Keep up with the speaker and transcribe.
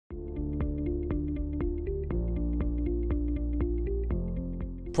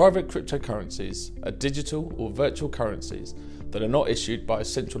Private cryptocurrencies are digital or virtual currencies that are not issued by a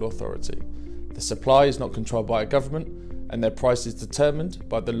central authority. The supply is not controlled by a government, and their price is determined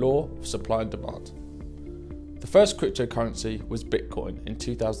by the law of supply and demand. The first cryptocurrency was Bitcoin in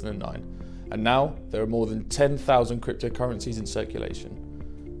 2009, and now there are more than 10,000 cryptocurrencies in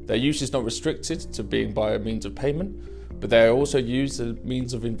circulation. Their use is not restricted to being by a means of payment, but they are also used as a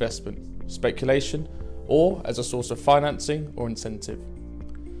means of investment, speculation, or as a source of financing or incentive.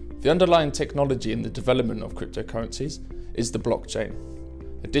 The underlying technology in the development of cryptocurrencies is the blockchain,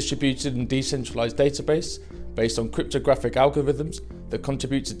 a distributed and decentralized database based on cryptographic algorithms that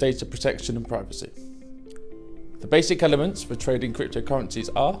contribute to data protection and privacy. The basic elements for trading cryptocurrencies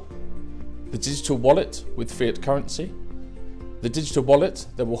are the digital wallet with fiat currency, the digital wallet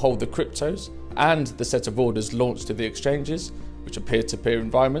that will hold the cryptos, and the set of orders launched to the exchanges, which are peer-to-peer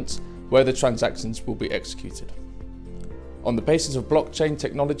environments where the transactions will be executed. On the basis of blockchain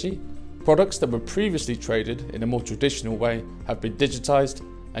technology, products that were previously traded in a more traditional way have been digitized,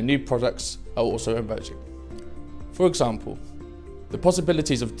 and new products are also emerging. For example, the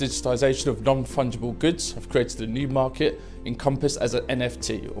possibilities of digitization of non-fungible goods have created a new market encompassed as an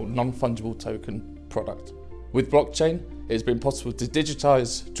NFT or non-fungible token product. With blockchain, it has been possible to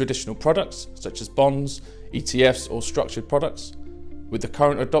digitize traditional products such as bonds, ETFs or structured products. With the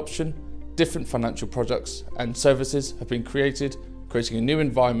current adoption, different financial products and services have been created, creating a new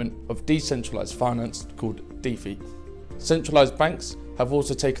environment of decentralized finance called DeFi. Centralized banks have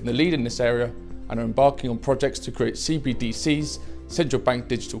also taken the lead in this area and are embarking on projects to create CBDCs, central bank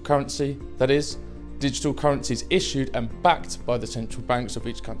digital currency, that is, digital currencies issued and backed by the central banks of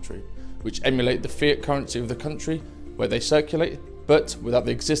each country, which emulate the fiat currency of the country where they circulate, but without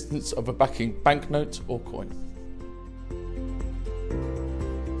the existence of a backing banknote or coin.